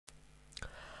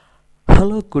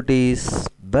Hello Kutties,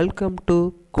 welcome to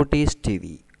Kutties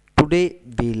TV. Today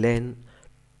we learn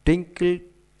Twinkle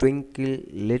Twinkle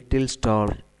Little Star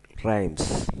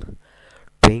Rhymes.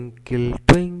 Twinkle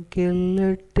Twinkle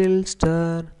Little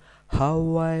Star,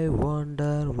 how I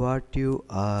wonder what you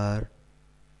are.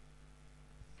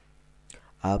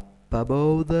 Up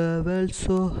above the world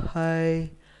so high,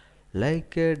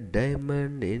 like a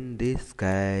diamond in the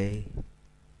sky.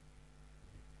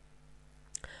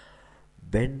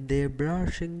 When the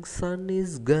blushing sun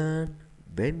is gone,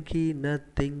 when he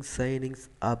nothing shining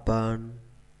upon,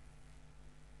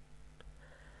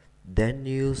 then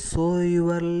you saw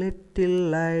your little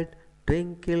light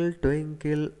twinkle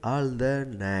twinkle all the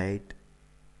night.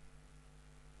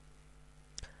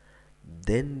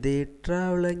 Then they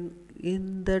traveling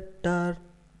in the dark,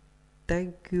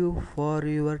 thank you for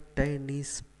your tiny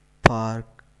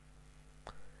spark.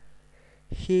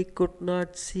 He could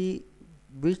not see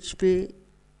which way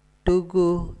to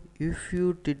go if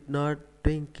you did not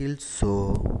twinkle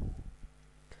so.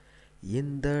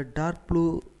 In the dark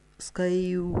blue sky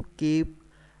you keep,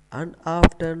 and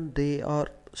often they are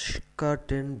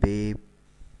curtain babe.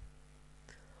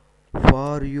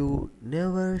 For you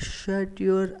never shut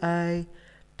your eye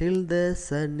till the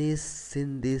sun is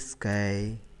in the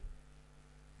sky.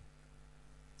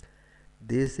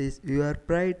 This is your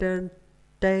bright and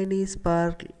tiny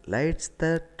spark lights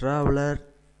the traveler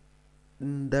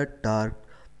in the dark.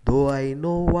 Though I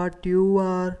know what you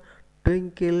are,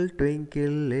 twinkle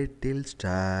twinkle little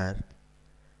star.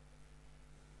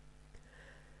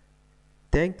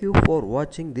 Thank you for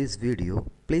watching this video.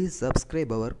 Please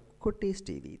subscribe our Kutties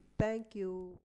TV. Thank you.